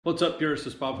What's up, Purist?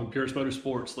 It's Bob from Purist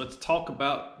Motorsports. Let's talk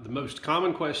about the most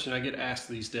common question I get asked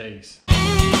these days.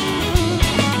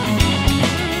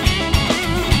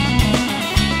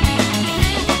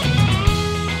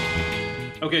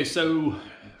 Okay, so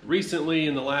recently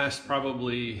in the last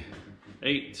probably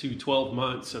 8 to 12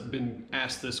 months, I've been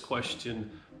asked this question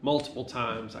multiple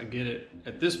times. I get it.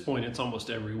 At this point, it's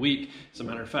almost every week. As a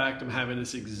matter of fact, I'm having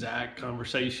this exact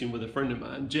conversation with a friend of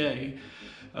mine, Jay,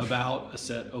 about a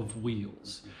set of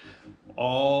wheels.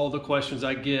 All the questions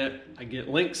I get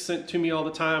links sent to me all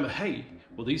the time. Hey,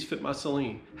 will these fit my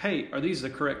Saleen? Hey, are these the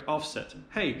correct offsets?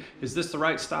 Hey, is this the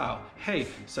right style? Hey,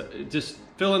 so just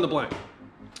fill in the blank.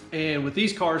 And with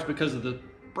these cars, because of the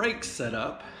brake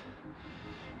setup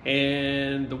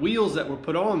and the wheels that were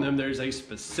put on them, there's a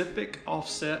specific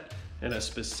offset and a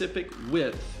specific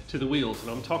width to the wheels.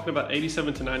 And I'm talking about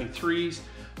 87 to 93s.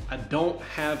 I don't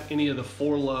have any of the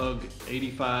 4-lug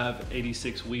 85,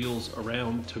 86 wheels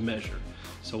around to measure.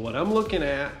 So what I'm looking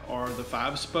at are the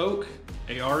 5-spoke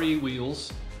ARE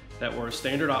wheels that were a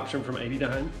standard option from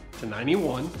 89 to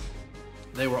 91.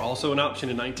 They were also an option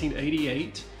in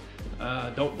 1988.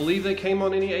 Don't believe they came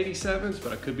on any 87s,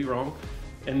 but I could be wrong.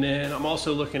 And then I'm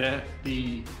also looking at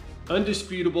the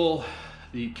undisputable,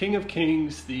 the king of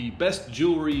kings, the best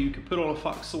jewelry you could put on a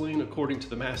Fox Saleen according to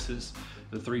the masses,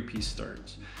 the 3-piece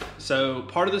sterns. So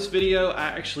part of this video I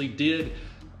actually did,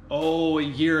 a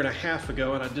year and a half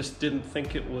ago, and I just didn't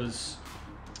think it was,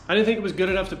 good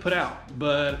enough to put out.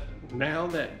 But now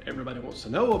that everybody wants to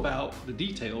know about the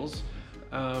details,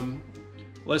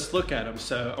 let's look at them.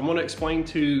 So I'm gonna explain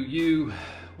to you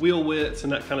wheel widths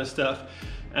and that kind of stuff.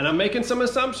 And I'm making some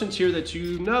assumptions here that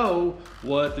you know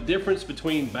what the difference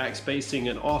between backspacing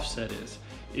and offset is.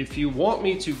 If you want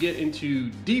me to get into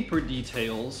deeper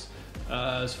details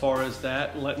as far as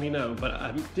that, let me know. But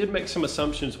I did make some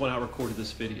assumptions when I recorded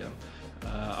this video.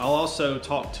 I'll also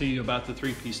talk to you about the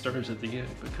 3-piece sterns at the end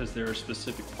because there are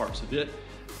specific parts of it.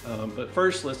 But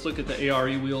first, let's look at the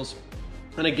ARE wheels.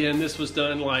 And again, this was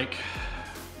done like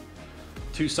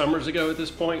 2 summers ago at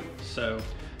this point. So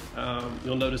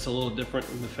you'll notice a little different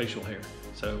in the facial hair.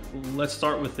 So let's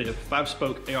start with the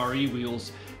 5-spoke ARE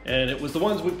wheels. And it was the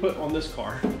ones we put on this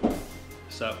car.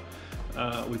 So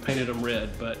we painted them red,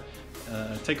 but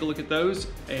take a look at those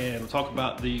and we'll talk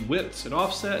about the widths and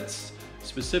offsets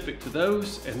specific to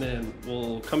those, and then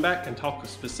we'll come back and talk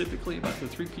specifically about the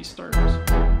 3-piece sterns.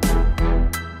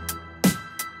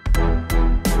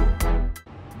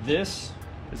 This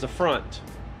is the front.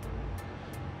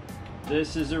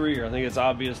 This is the rear. I think it's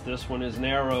obvious this one is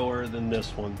narrower than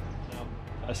this one.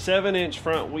 A 7-inch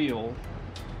front wheel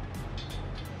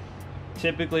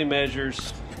typically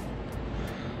measures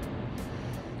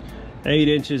 8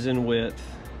 inches in width.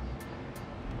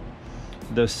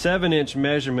 The 7-inch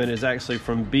measurement is actually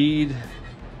from bead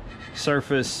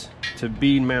surface to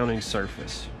bead mounting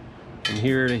surface, from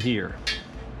here to here.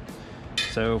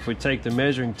 So if we take the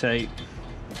measuring tape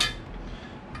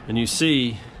and you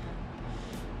see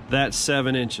that's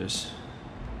 7 inches.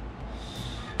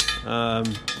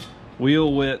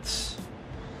 Wheel widths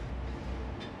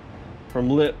from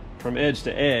edge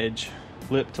to edge,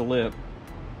 lip to lip,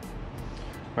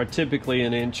 are typically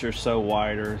an inch or so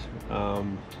wider.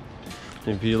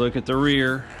 If you look at the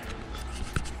rear,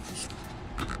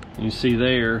 you see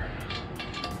there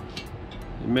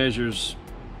it measures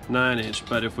 9 inch,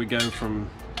 but if we go from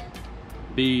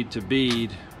bead to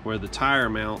bead where the tire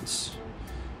mounts,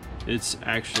 it's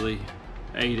actually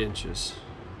 8 inches.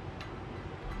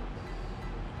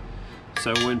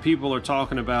 So when people are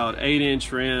talking about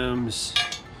 8-inch rims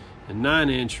and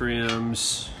 9-inch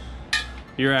rims,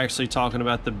 you're actually talking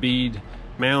about the bead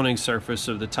mounting surface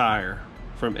of the tire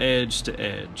from edge to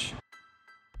edge.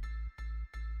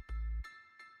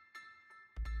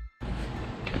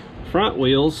 Front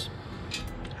wheels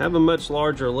have a much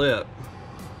larger lip.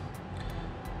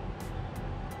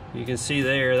 You can see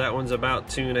there, that one's about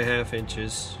 2.5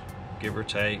 inches, give or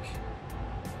take.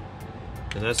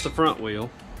 And that's the front wheel.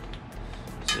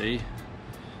 See,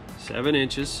 7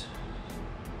 inches.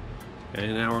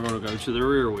 And now we're gonna go to the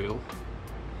rear wheel.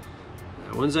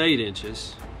 That one's 8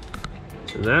 inches.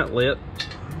 And that lip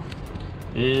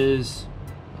is,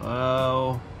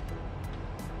 about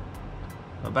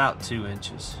 2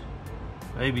 inches.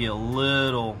 Maybe a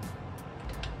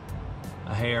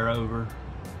hair over,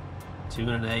 2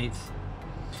 1/8.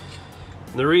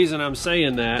 And the reason I'm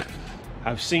saying that,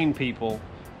 I've seen people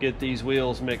get these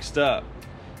wheels mixed up.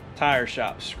 Tire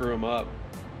shops screw them up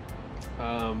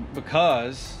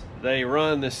because they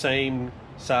run the same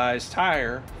size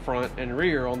tire front and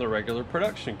rear on the regular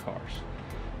production cars.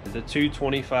 The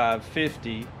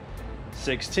 225/50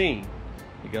 16.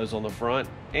 It goes on the front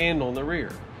and on the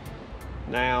rear.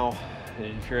 Now,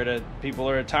 if you're at people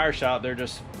are at a tire shop,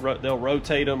 they'll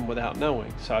rotate them without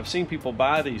knowing. So I've seen people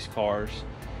buy these cars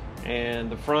and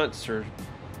the fronts are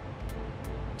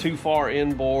too far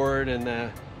inboard, and the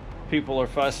people are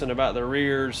fussing about the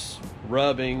rears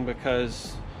rubbing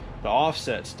because the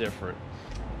offset's different.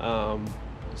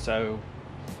 So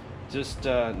just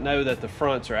know that the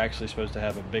fronts are actually supposed to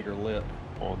have a bigger lip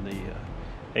on the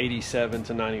 87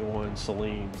 to 91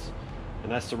 Saleens,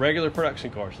 and that's the regular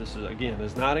production cars. This is, again,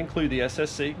 does not include the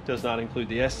SSC, does not include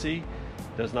the SC,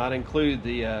 does not include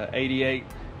the 88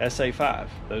 SA5.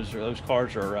 Those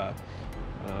cars are a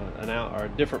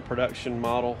different production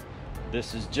model.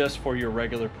 This is just for your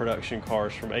regular production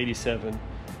cars from 87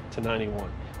 to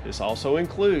 91. This also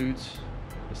includes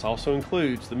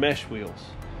the mesh wheels.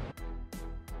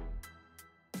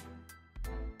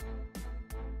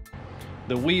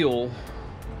 The wheel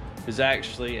is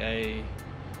actually a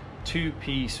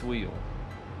two-piece wheel.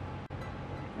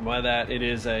 By that, it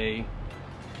is a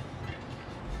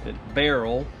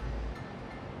barrel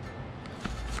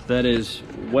that is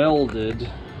welded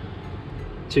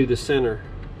to the center,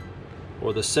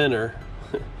 or the center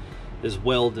is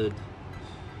welded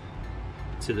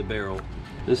to the barrel.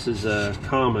 This is a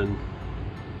common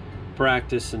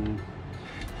practice, and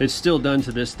it's still done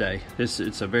to this day.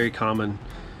 It's a very common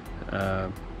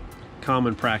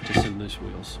practice in these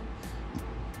wheels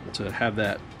to have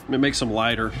that. It makes them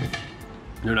lighter.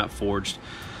 They're not forged.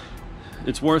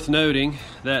 It's worth noting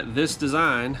that this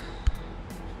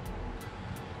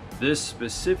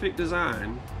specific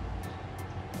design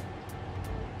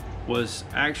was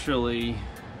actually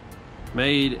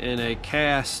made in a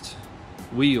cast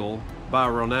wheel by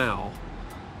Ronald.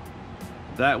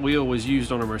 That wheel was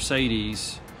used on a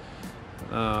Mercedes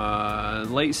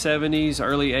late 70s,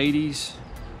 early 80s.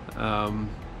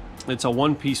 It's a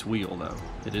one-piece wheel though.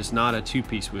 It is not a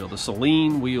two-piece wheel. The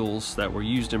Saleen wheels that were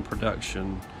used in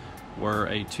production were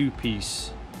a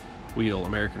two-piece wheel,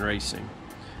 American Racing.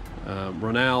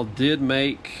 Ronald did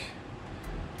make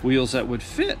wheels that would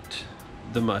fit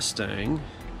the Mustang,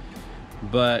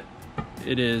 but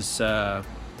it is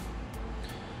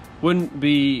wouldn't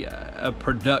be a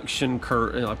production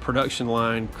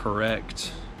line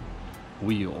correct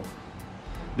wheel.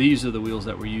 These are the wheels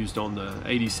that were used on the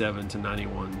 87 to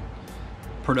 91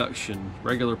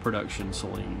 regular production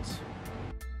Saleens.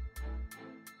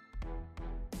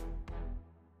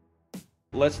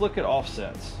 Let's look at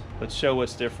offsets. Let's show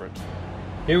what's different.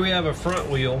 Here we have a front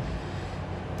wheel.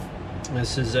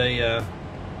 This is a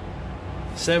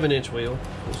 7-inch wheel.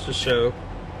 Let's just show,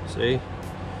 see,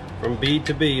 from bead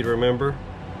to bead, remember?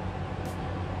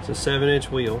 It's a 7-inch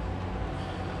wheel.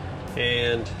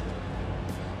 And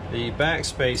the back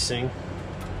spacing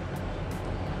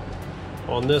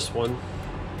on this one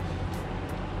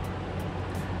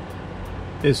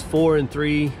is 4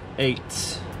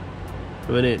 3/8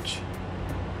 of an inch.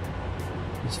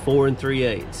 It's 4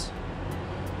 3/8.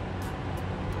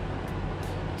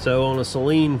 So on a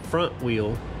Saleen front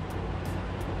wheel,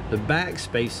 the back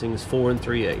spacing is 4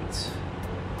 3/8.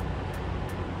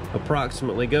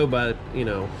 Approximately, go by, you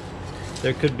know,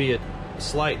 there could be a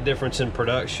slight difference in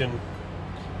production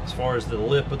as far as the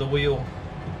lip of the wheel.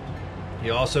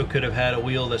 You also could have had a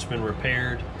wheel that's been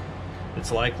repaired.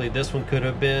 It's likely this one could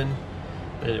have been,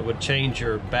 and it would change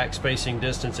your back spacing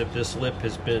distance if this lip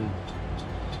has been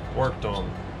worked on.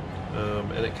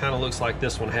 And it kind of looks like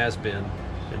this one has been,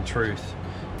 in truth.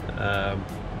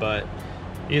 But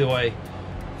either way,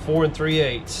 4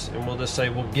 3/8, and we'll just say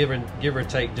we'll give or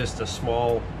take just a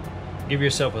small, give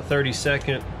yourself a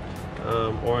 32nd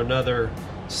or another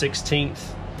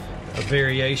 16th of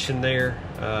variation there.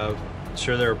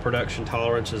 Sure, there are production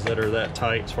tolerances that are that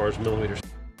tight as far as millimeters.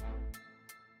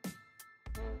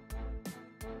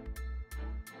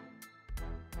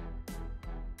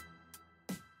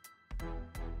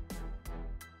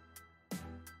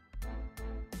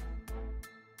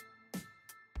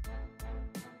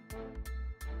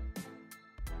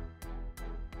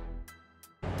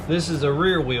 This is a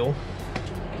rear wheel.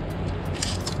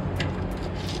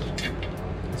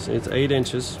 See, it's 8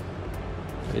 inches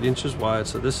wide,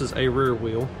 so this is a rear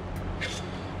wheel.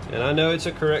 And I know it's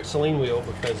a correct Saleen wheel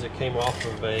because it came off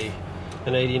of an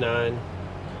 89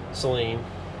 Saleen.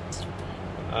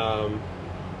 I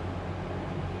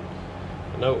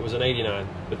know it was an 89,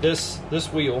 but this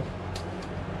wheel,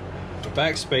 the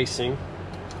back spacing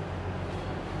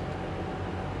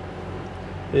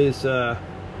is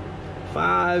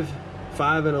 5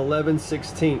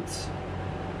 11/16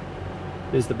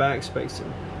 is the back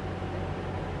spacing.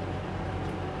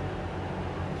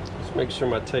 Just make sure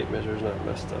my tape measure is not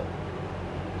messed up.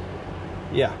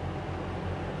 Yeah,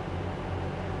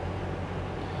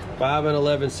 5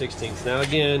 11/16. Now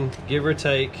again, give or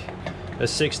take a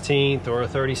 16th or a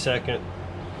 32nd.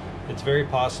 It's very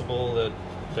possible that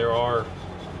there are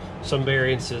some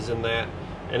variances in that,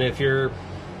 and if you're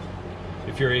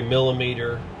a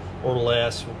millimeter or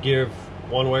less, give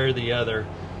one way or the other,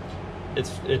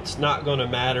 it's not going to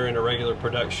matter in a regular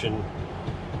production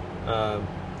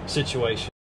situation.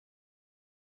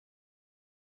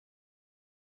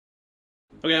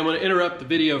 Okay, I'm going to interrupt the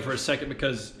video for a second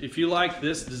because if you like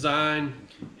this design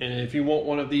and if you want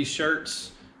one of these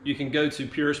shirts, you can go to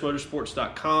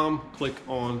puristmotorsports.com, click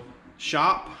on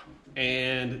shop,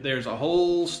 and there's a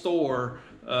whole store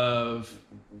of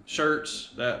shirts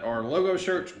that are logo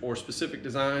shirts or specific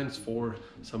designs for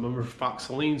some of our Fox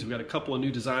Saleens. We've got a couple of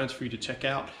new designs for you to check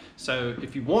out. So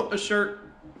if you want a shirt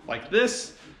like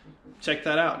this, check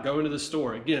that out. Go into the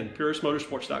store. Again,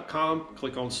 puristmotorsports.com,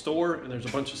 click on store, and there's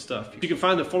a bunch of stuff. You can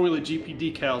find the Formula GP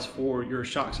decals for your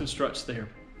shocks and struts there,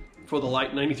 for the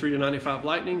light 93 to 95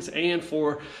 Lightnings and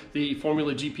for the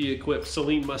Formula GP equipped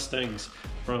Saleen Mustangs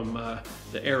from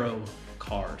the ARE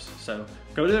cars. So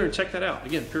go there and check that out.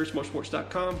 Again,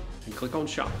 puristmotorsports.com and click on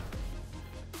shop.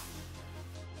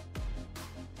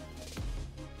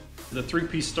 The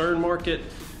three-piece stern market,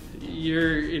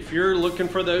 if you're looking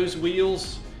for those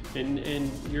wheels, and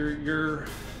you're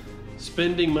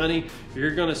spending money,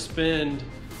 you're going to spend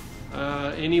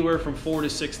anywhere from $4,000 to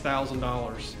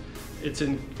 $6,000.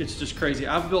 It's just crazy.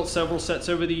 I've built several sets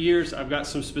over the years. I've got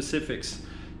some specifics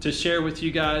to share with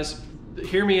you guys.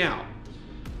 Hear me out.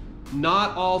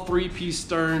 Not all three-piece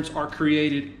sterns are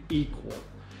created equal.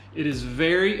 It is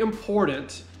very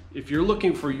important, if you're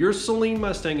looking for your Saleen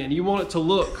Mustang and you want it to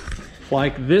look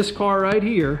like this car right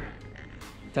here,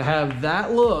 to have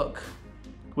that look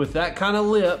with that kind of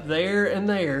lip there and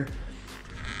there,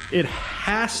 it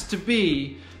has to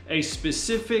be a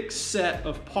specific set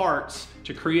of parts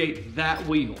to create that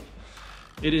wheel.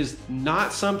 It is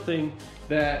not something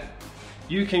that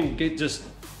you can just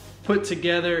put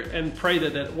together and pray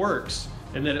that it works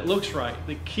and that it looks right.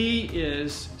 The key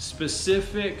is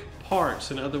specific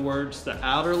parts. In other words, the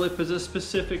outer lip is a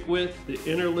specific width, the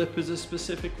inner lip is a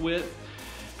specific width,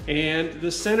 and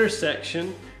the center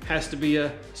section has to be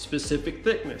a specific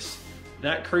thickness.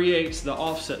 That creates the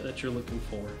offset that you're looking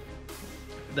for.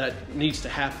 That needs to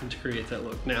happen to create that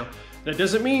look. Now, that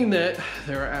doesn't mean that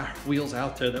there are wheels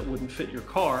out there that wouldn't fit your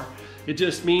car. It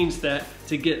just means that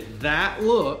to get that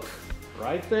look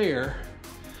right there,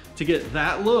 to get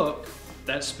that look,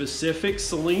 that specific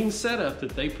Saleen setup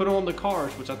that they put on the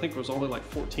cars, which I think was only like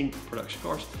 14 production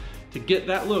cars, to get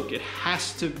that look, it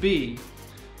has to be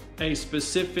a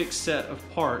specific set of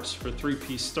parts for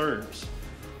three-piece sterns.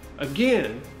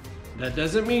 Again, that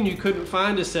doesn't mean you couldn't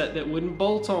find a set that wouldn't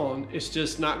bolt on. It's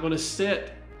just not going to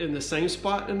sit in the same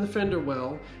spot in the fender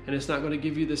well, and it's not going to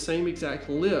give you the same exact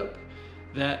lip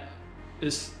that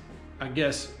is, I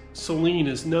guess, Saleen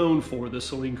is known for, the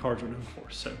Saleen cars are known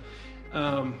for.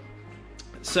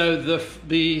 So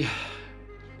the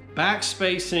back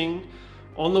spacing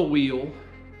on the wheel,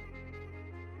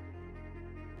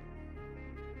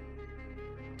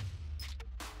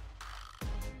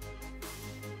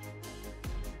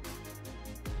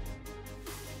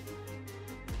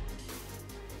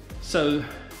 so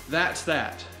that's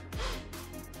that.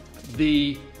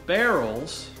 The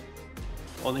barrels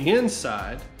on the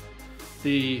inside,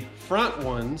 the front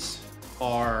ones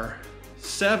are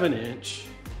 7-inch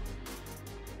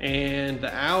and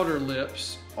the outer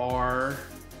lips are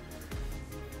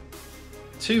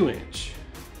 2-inch.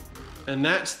 And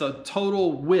that's the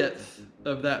total width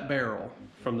of that barrel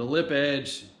from the lip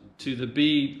edge to the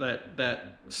bead,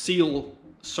 that seal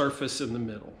surface in the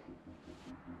middle.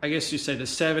 I guess you say the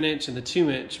 7-inch and the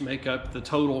 2-inch make up the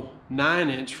total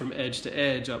 9-inch from edge to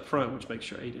edge up front, which makes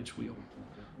your 8-inch wheel.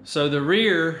 So the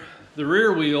rear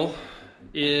wheel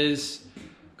is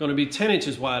going to be 10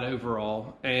 inches wide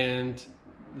overall, and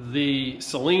the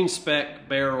Saleen spec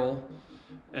barrel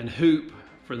and hoop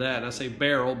for that, and I say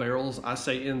barrels, I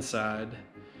say inside,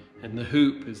 and the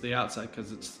hoop is the outside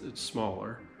because it's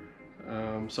smaller.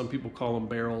 Some people call them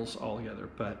barrels altogether,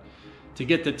 but to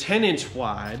get the 10-inch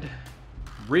wide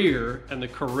rear and the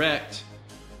correct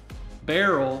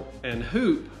barrel and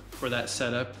hoop for that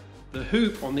setup, the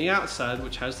hoop on the outside,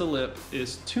 which has the lip,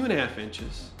 is 2.5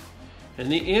 inches,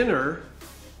 and the inner,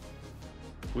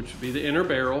 which would be the inner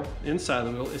barrel inside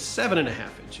the wheel, is 7.5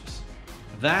 inches.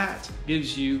 That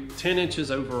gives you 10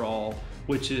 inches overall,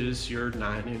 which is your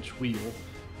 9-inch wheel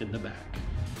in the back.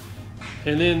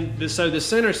 And then, so the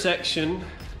center section,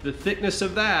 the thickness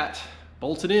of that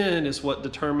bolted in is what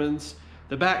determines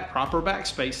the proper back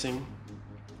spacing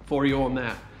for you on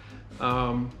that.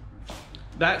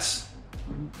 That's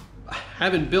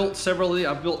Having built several of these,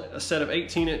 I've built a set of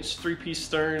 18-inch three-piece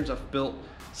sterns. I've built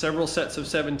several sets of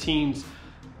 17s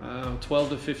 12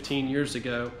 to 15 years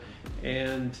ago,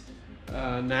 and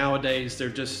nowadays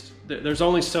there's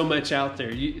only so much out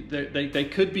there. They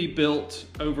could be built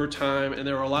over time, and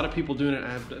there are a lot of people doing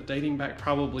it dating back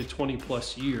probably 20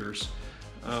 plus years,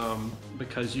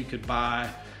 because you could buy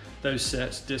those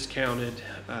sets discounted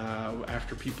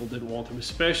after people didn't want them,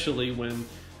 especially when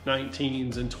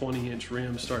 19s and 20-inch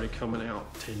rims started coming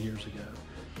out 10 years ago.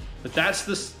 But that's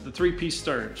the three-piece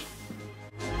sterns.